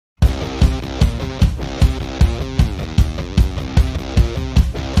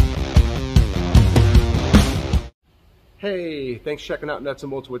Hey, thanks for checking out Nuts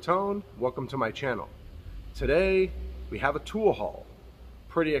and Bolts with Tone. Welcome to my channel. Today we have a tool haul.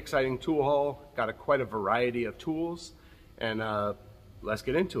 Pretty exciting tool haul. Got quite a variety of tools, and let's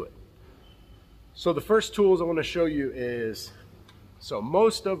get into it. So the first tools I want to show you is,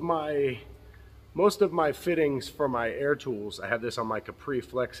 most of my fittings for my air tools, I have this on my CAPRI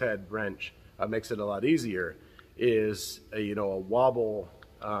flex head wrench. Makes it a lot easier. Is a wobble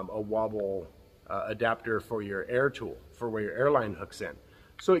adapter for your air tool, for where your airline hooks in.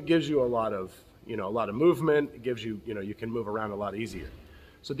 So it gives you a lot of movement. It gives you, you can move around a lot easier.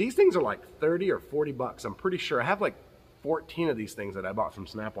 So these things are like 30 or 40 bucks. I'm pretty sure. I have like 14 of these things that I bought from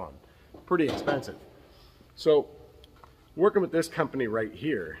Snap-on. Pretty expensive. So working with this company right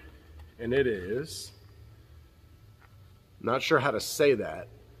here, and it is, not sure how to say that,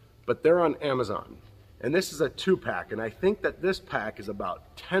 but they're on Amazon. And this is a 2-pack, and I think that this pack is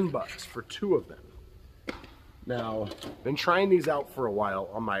about 10 bucks for 2 of them. Now, been trying these out for a while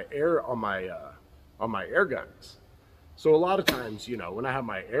on my air guns. So a lot of times, when I have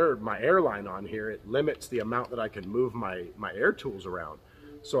my airline on here, it limits the amount that I can move my air tools around.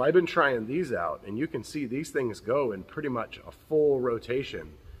 So I've been trying these out, and you can see these things go in pretty much a full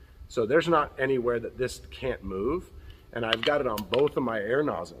rotation. So there's not anywhere that this can't move, and I've got it on both of my air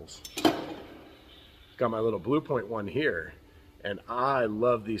nozzles. Got my little Blue Point one here, and I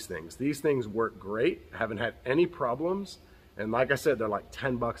love these things. These things work great. I haven't had any problems, and like I said, they're like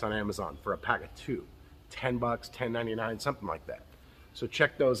 10 bucks on Amazon for a pack of 2. 10 bucks, $10.99, something like that. So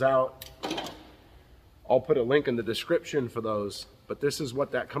check those out. I'll put a link in the description for those, but this is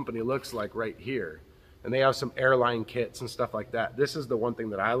what that company looks like right here. And they have some airline kits and stuff like that. This is the one thing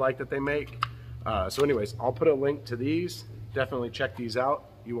that I like that they make. So anyways, I'll put a link to these. Definitely check these out.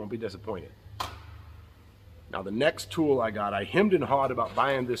 You won't be disappointed. Now the next tool I got, I hemmed and hawed about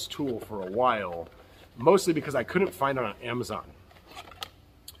buying this tool for a while, mostly because I couldn't find it on Amazon.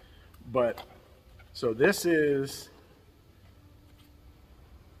 But, so this is,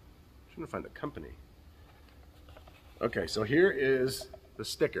 I'm trying to find the company. Okay, so here is the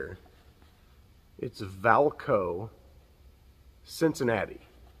sticker. It's Valco, Cincinnati.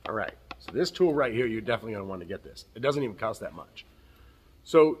 All right, so this tool right here, you're definitely gonna want to get this. It doesn't even cost that much.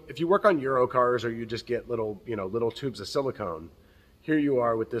 So if you work on Euro cars, or you just get little tubes of silicone, here you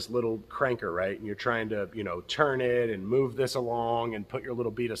are with this little cranker, right? And you're trying to, turn it and move this along and put your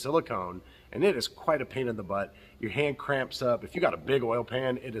little bead of silicone, and it is quite a pain in the butt. Your hand cramps up. If you got a big oil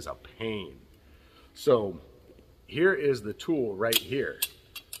pan, it is a pain. So here is the tool right here.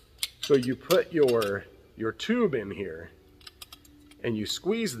 So you put your tube in here, and you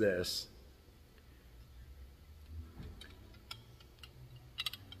squeeze this,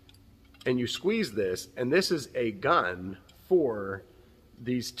 and this is a gun for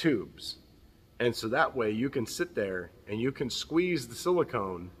these tubes. And so that way you can sit there and you can squeeze the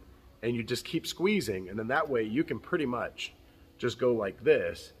silicone, and you just keep squeezing, and then that way you can pretty much just go like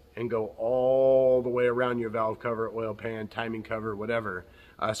this and go all the way around your valve cover, oil pan, timing cover, whatever.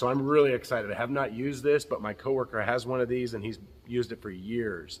 So I'm really excited. I have not used this, but my coworker has one of these, and he's used it for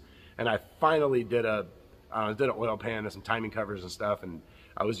years. And I finally did an oil pan and some timing covers and stuff, and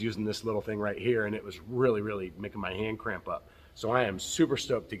I was using this little thing right here, and it was really, really making my hand cramp up. So I am super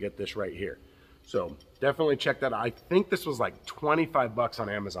stoked to get this right here. So definitely check that out. I think this was like 25 bucks on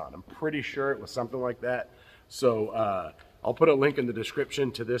Amazon. I'm pretty sure it was something like that. So I'll put a link in the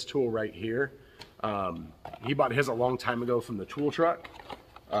description to this tool right here. He bought his a long time ago from the tool truck.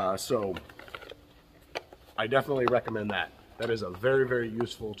 So I definitely recommend that. That is a very, very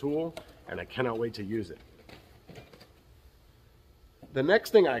useful tool, and I cannot wait to use it. The next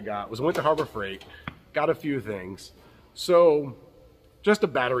thing I got was, went to Harbor Freight, got a few things. So just a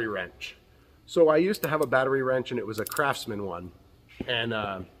battery wrench. So I used to have a battery wrench, and it was a Craftsman one. And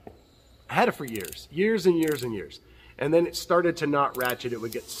I had it for years and years and years. And then it started to not ratchet. It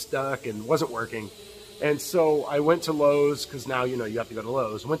would get stuck and wasn't working. And so I went to Lowe's, because now, you have to go to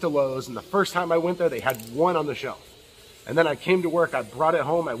Lowe's. Went to Lowe's, and the first time I went there, they had one on the shelf. And then I came to work, I brought it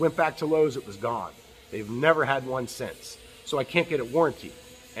home, I went back to Lowe's, it was gone. They've never had one since. So I can't get it warranty,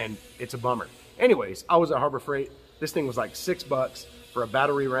 and it's a bummer. Anyways, I was at Harbor Freight. This thing was like 6 bucks for a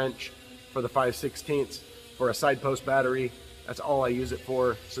battery wrench, for the 5/16, for a side post battery. That's all I use it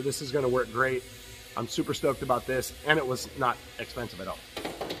for. So this is gonna work great. I'm super stoked about this, and it was not expensive at all.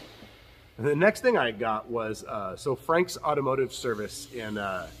 And the next thing I got was, so Frank's Automotive Service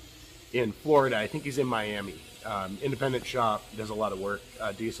in Florida. I think he's in Miami. Independent shop, does a lot of work,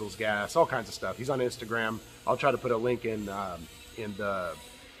 diesels, gas, all kinds of stuff. He's on Instagram. I'll try to put a link in the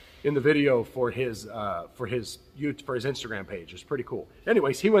in the video for his Instagram page. It's pretty cool.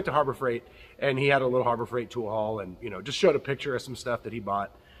 Anyways, he went to Harbor Freight and he had a little Harbor Freight tool haul, and you know, just showed a picture of some stuff that he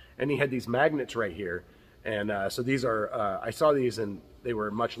bought, and he had these magnets right here, and so these are I saw these and they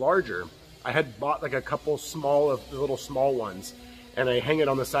were much larger. I had bought like a couple small of the little small ones, and I hang it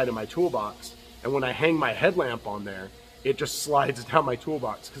on the side of my toolbox, and when I hang my headlamp on there, it just slides down my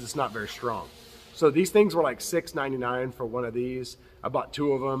toolbox because it's not very strong. So these things were like $6.99 for one of these. I bought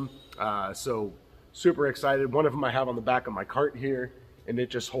 2 of them, so super excited. One of them I have on the back of my cart here, and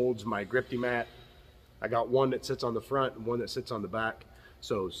it just holds my GRYPTY mat. I got one that sits on the front and one that sits on the back,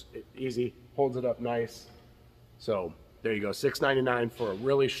 so it's easy, holds it up nice. So there you go, $6.99 for a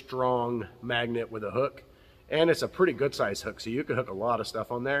really strong magnet with a hook, and it's a pretty good size hook, so you can hook a lot of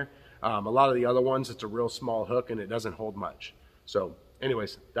stuff on there. A lot of the other ones, it's a real small hook and it doesn't hold much. So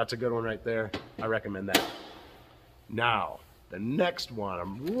anyways, that's a good one right there. I recommend that. Now, the next one,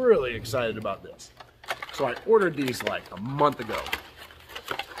 I'm really excited about this. So I ordered these like a month ago.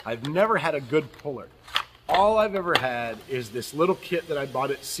 I've never had a good puller. All I've ever had is this little kit that I bought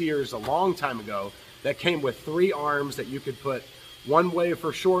at Sears a long time ago that came with 3 arms that you could put one way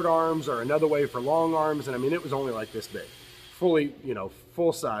for short arms or another way for long arms. And I mean, it was only like this big, fully, you know,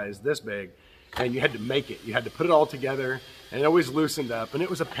 full size, this big. And you had to make it. You had to put it all together, and it always loosened up, and it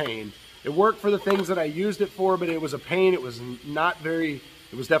was a pain. It worked for the things that I used it for, but it was a pain. It was not very,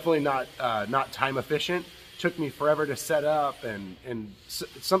 it was definitely not time efficient. It took me forever to set up, and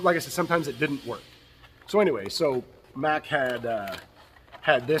like I said, sometimes it didn't work. So anyway, so Mac had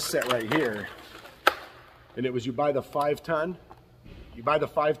this set right here, and it was, you buy the 5-ton,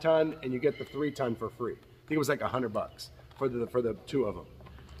 and you get the 3-ton for free. I think it was like $100 for the 2 of them.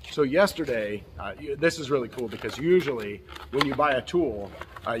 So yesterday, this is really cool because usually when you buy a tool,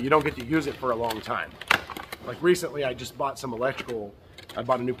 you don't get to use it for a long time. Like recently, I just bought some electrical. I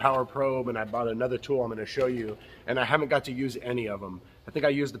bought a new power probe and I bought another tool I'm going to show you, and I haven't got to use any of them. I think I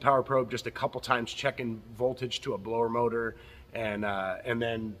used the power probe just a couple times checking voltage to a blower motor, and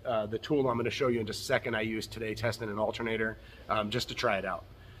then the tool I'm going to show you in just a second I used today testing an alternator just to try it out.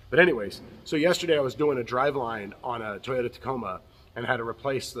 But anyways, so yesterday I was doing a driveline on a Toyota Tacoma and had to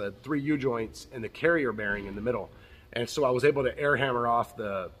replace the 3 U-joints and the carrier bearing in the middle. And so I was able to air hammer off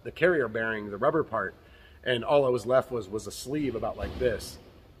the carrier bearing, the rubber part, and all I was left was a sleeve about like this.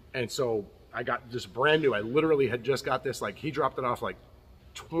 And so I got this brand new. I literally had just got this, like he dropped it off like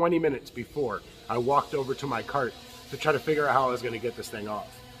 20 minutes before I walked over to my cart to try to figure out how I was gonna get this thing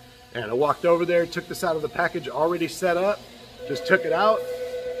off. And I walked over there, took this out of the package already set up, just took it out,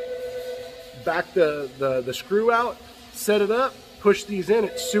 backed the screw out, set it up, pushed these in,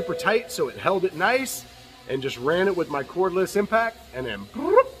 it's super tight so it held it nice, and just ran it with my cordless impact, and then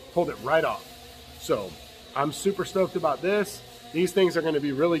pulled it right off. So I'm super stoked about this. These things are going to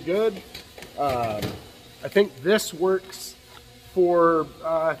be really good. I think this works for,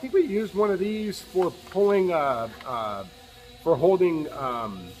 I think we used one of these for pulling, for holding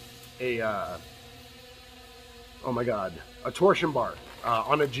oh my God, a torsion bar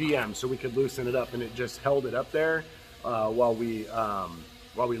on a GM, so we could loosen it up, and it just held it up there while we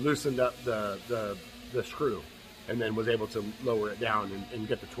loosened up the screw, and then was able to lower it down and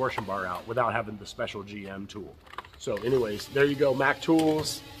get the torsion bar out without having the special GM tool. So anyways, there you go, Mac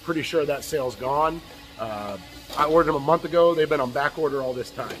Tools. Pretty sure that sale's gone. I ordered them a month ago. They've been on back order all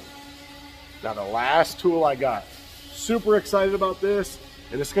this time. Now the last tool I got, super excited about this,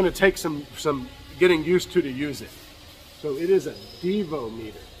 and it's going to take some getting used to use it. So it is a DYVO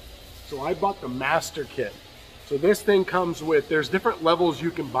meter. So I bought the master kit. So this thing comes with, there's different levels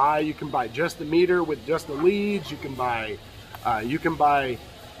you can buy. You can buy just the meter with just the leads. You can buy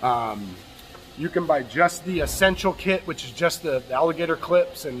just the essential kit, which is just the alligator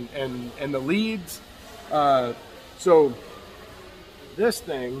clips and the leads. So this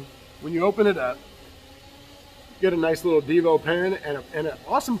thing, when you open it up, you get a nice little DYVO pen and an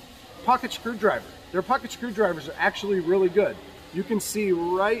awesome pocket screwdriver. Their pocket screwdrivers are actually really good. You can see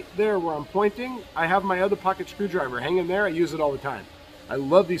right there where I'm pointing, I have my other pocket screwdriver hanging there. I use it all the time. I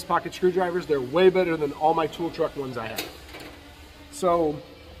love these pocket screwdrivers. They're way better than all my tool truck ones I have. So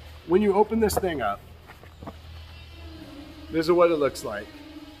when you open this thing up, this is what it looks like.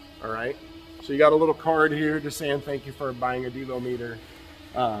 All right. So you got a little card here just saying thank you for buying a DYVO meter.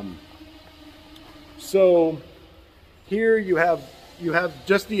 So here you have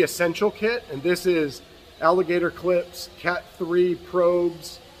just the essential kit, and this is alligator clips, Cat 3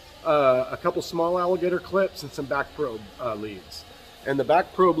 probes, a couple small alligator clips, and some back probe leads. And the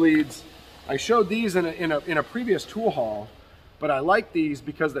back probe leads, I showed these in a previous tool haul, but I like these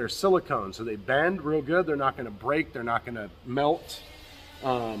because they're silicone, so they bend real good. They're not going to break. They're not going to melt.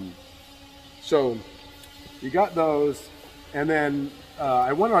 So you got those, and then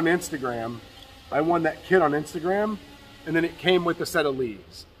I went on Instagram. I won that kit on Instagram, and then it came with a set of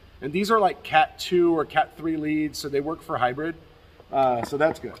leads. And these are like Cat 2 or Cat 3 leads, so they work for hybrid. So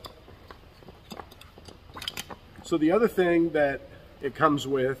that's good. So the other thing that it comes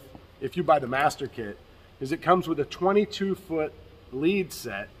with, if you buy the master kit, is it comes with a 22-foot lead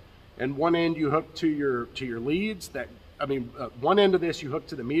set, and one end you hook to your leads. One end of this you hook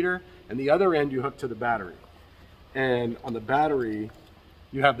to the meter, and the other end you hook to the battery. And on the battery,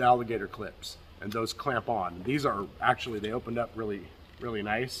 you have the alligator clips, and those clamp on. These are actually, they opened up really, really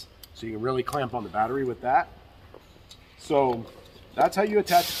nice, so you can really clamp on the battery with that. So that's how you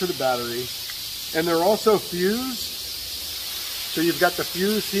attach it to the battery. And they're also fused. So you've got the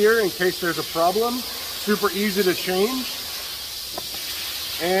fuse here in case there's a problem. Super easy to change.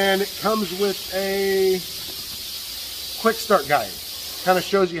 And it comes with a quick start guide. Kind of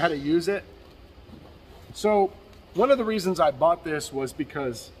shows you how to use it. So one of the reasons I bought this was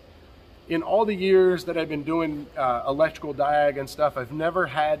because in all the years that I've been doing electrical diag and stuff, I've never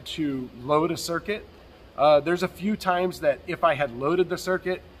had to load a circuit. There's a few times that if I had loaded the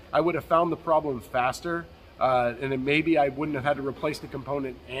circuit, I would have found the problem faster, and then maybe I wouldn't have had to replace the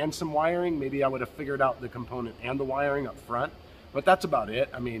component and some wiring. Maybe I would have figured out the component and the wiring up front, but that's about it.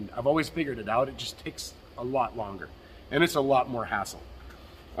 I mean, I've always figured it out. It just takes a lot longer, and it's a lot more hassle.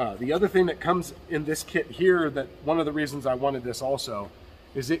 The other thing that comes in this kit here, that one of the reasons I wanted this also,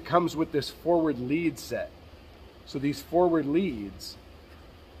 is it comes with this forward lead set. So these forward leads,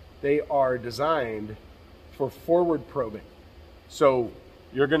 they are designed for forward probing. So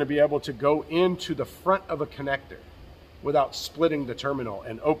you're going to be able to go into the front of a connector without splitting the terminal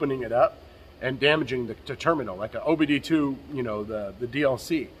and opening it up and damaging the terminal, like an OBD2, you know, the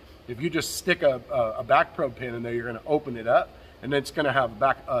DLC. If you just stick a back probe pin in there, you're going to open it up, and then it's going to have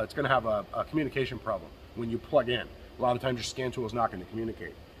a communication problem when you plug in. A lot of times your scan tool is not going to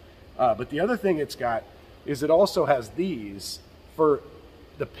communicate. But the other thing it's got is it also has these for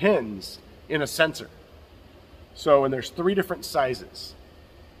the pins in a sensor. So, and there's 3 different sizes.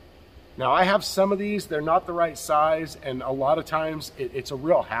 Now I have some of these, they're not the right size, and a lot of times it's a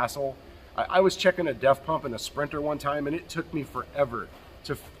real hassle. I was checking a DEF pump in a Sprinter one time, and it took me forever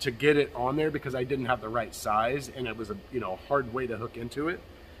to get it on there because I didn't have the right size, and it was a hard way to hook into it.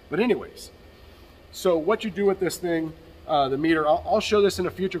 But anyways, so what you do with this thing, the meter, I'll show this in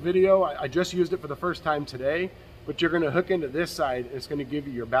a future video. I just used it for the first time today, but you're going to hook into this side. It's going to give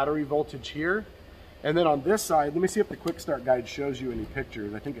you your battery voltage here. And then on this side, let me see if the quick start guide shows you any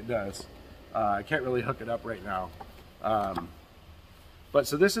pictures. I think it does. I can't really hook it up right now. But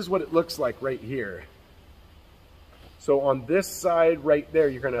so this is what it looks like right here. So on this side right there,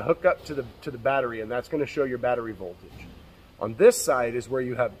 you're going to hook up to the battery, and that's going to show your battery voltage. On this side is where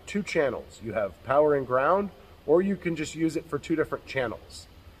you have 2 channels. You have power and ground, or you can just use it for 2 different channels.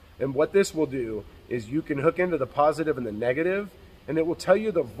 And what this will do is you can hook into the positive and the negative, and it will tell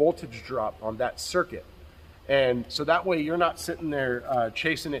you the voltage drop on that circuit. And so that way you're not sitting there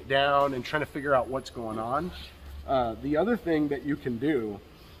chasing it down and trying to figure out what's going on. The other thing that you can do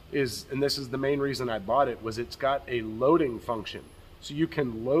is, and this is the main reason I bought it, was it's got a loading function. So you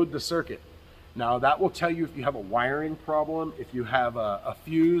can load the circuit. Now that will tell you if you have a wiring problem, if you have a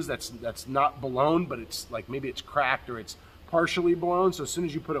fuse that's not blown, but it's like maybe it's cracked or it's partially blown. So as soon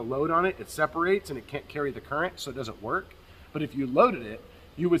as you put a load on it, it separates and it can't carry the current, so it doesn't work. But if you loaded it,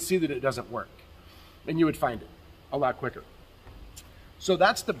 you would see that it doesn't work, and you would find it a lot quicker. So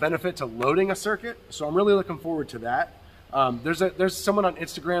that's the benefit to loading a circuit. So I'm really looking forward to that. There's someone on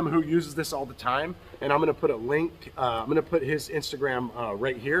Instagram who uses this all the time, and I'm going to put a link. I'm going to put his Instagram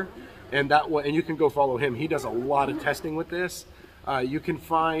right here, and you can go follow him. He does a lot of testing with this. You can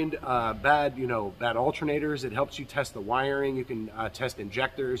find bad alternators. It helps you test the wiring. You can test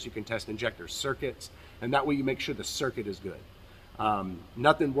injectors. You can test injector circuits, and that way you make sure the circuit is good.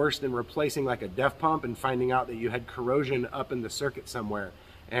 Nothing worse than replacing like a DEF pump and finding out that you had corrosion up in the circuit somewhere,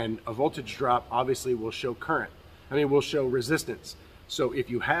 and a voltage drop obviously will show current. Will show resistance. So if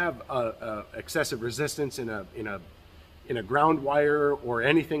you have excessive resistance in a ground wire or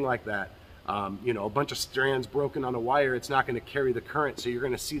anything like that, a bunch of strands broken on a wire, it's not going to carry the current, so you're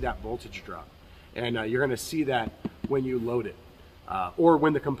going to see that voltage drop. And you're going to see that when you load it. Or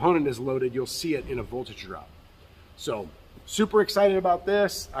when the component is loaded, you'll see it in a voltage drop. So super excited about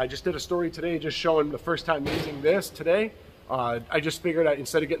this. I just did a story today just showing the first time using this today. I just figured out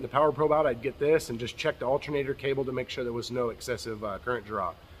instead of getting the power probe out, I'd get this and just check the alternator cable to make sure there was no excessive current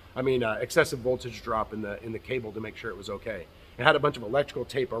draw. Excessive voltage drop in the cable to make sure it was okay. It had a bunch of electrical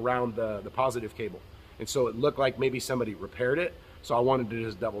tape around the positive cable, and so it looked like maybe somebody repaired it. So I wanted to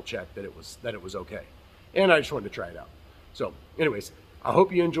just double check that it was okay. And I just wanted to try it out. So anyways, I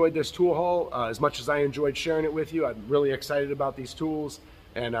hope you enjoyed this tool haul as much as I enjoyed sharing it with you. I'm really excited about these tools,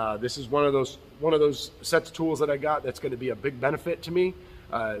 and this is one of those sets of tools that I got that's going to be a big benefit to me.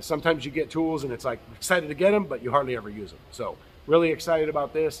 Sometimes you get tools and it's like excited to get them, but you hardly ever use them. So really excited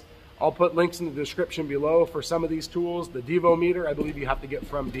about this. I'll put links in the description below for some of these tools. The DYVO meter, I believe you have to get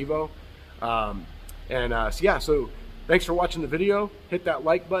from DYVO. So yeah, so thanks for watching the video. Hit that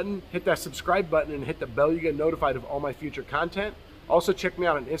like button, hit that subscribe button, and hit the bell. You get notified of all my future content. Also check me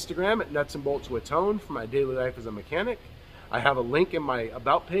out on Instagram at Nuts and Bolts with Tone for my daily life as a mechanic. I have a link in my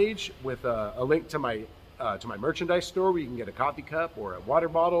About page with a link to my merchandise store where you can get a coffee cup or a water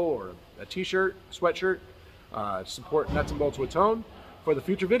bottle or a t-shirt, sweatshirt, support Nuts and Bolts with Tone for the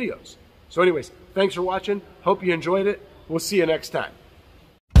future videos. So anyways, thanks for watching. Hope you enjoyed it. We'll see you next time.